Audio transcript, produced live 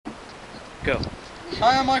Go.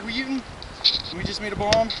 Hi, I'm Michael Eutin. We just made a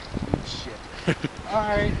bomb. Oh, shit.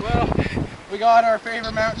 Alright, well, we got our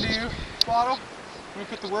favorite Mountain Dew bottle. We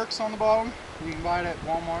put the works on the bottom. You can buy it at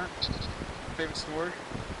Walmart, favorite store.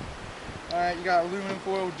 Alright, you got aluminum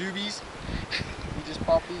foil doobies. You just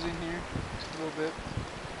pop these in here a little bit.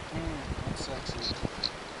 That's sexy.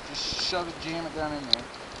 Just shove it, jam it down in there.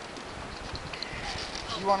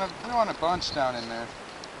 We want a bunch down in there.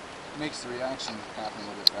 Makes the reaction happen a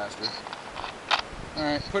little bit faster.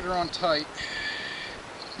 Alright, put her on tight.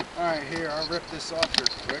 Alright, here, I'll rip this off here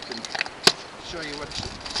quick and show you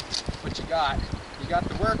what you got. You got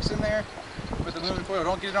the works in there with the aluminum foil.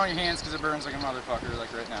 Don't get it on your hands because it burns like a motherfucker,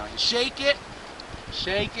 like right now. You shake it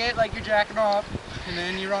like you're jacking off, and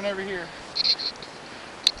then you run over here.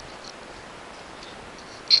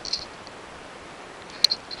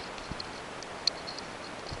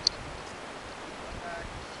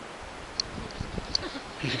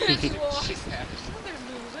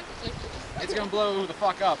 It's gonna blow the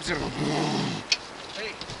fuck up. It's gonna.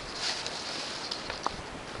 Hey.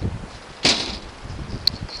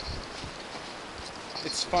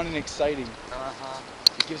 It's fun and exciting.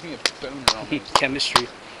 It gives me a boner almost. Chemistry.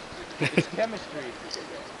 It's chemistry.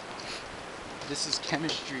 This is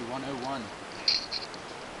chemistry 101.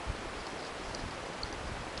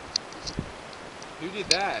 Who did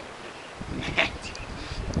that? Matt.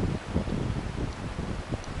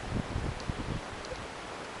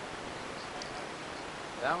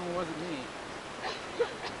 That one wasn't me.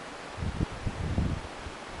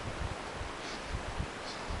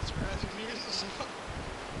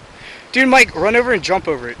 Dude, Mike, run over and jump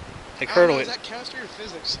over it. Like, hurdle it. Is that chemistry or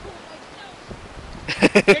physics?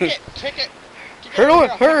 Kick it! Kick it! Hurdle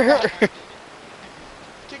it! Hurl!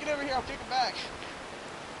 Kick it over here, I'll kick it back.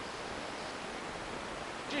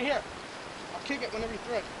 Get here. I'll kick it whenever you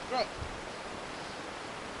throw it. Throw it.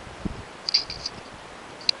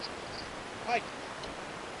 Mike.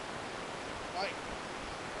 Mike.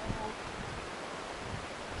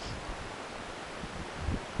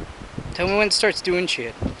 Tell me when it starts doing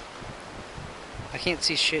shit. I can't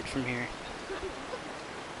see shit from here.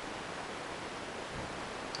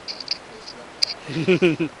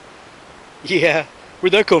 Yeah,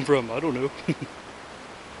 where'd that come from? I don't know.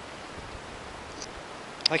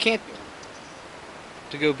 I can't.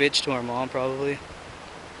 To go bitch to our mom, probably.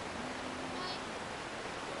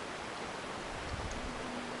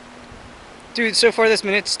 Dude, so far this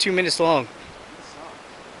minute's 2 minutes long.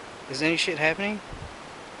 Is any shit happening?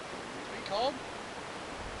 Are you called?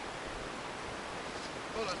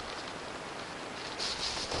 Hold on.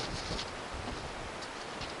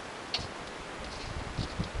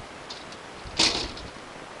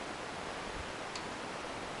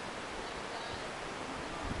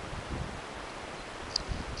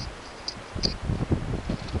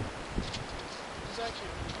 Who's that you?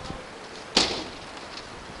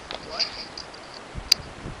 What?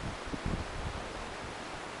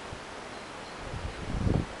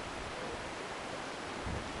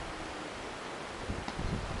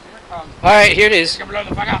 Alright, here it is. It's gonna blow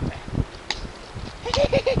the fuck up.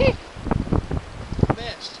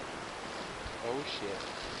 Missed. Oh shit.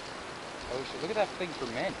 Oh shit. Look at that thing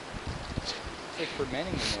ferment. It's like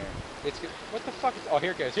fermenting in there. It's good. What the fuck is. Oh,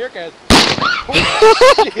 here it goes. Here it goes. Oh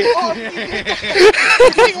shit. Oh, you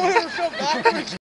think it would ever fell backwards?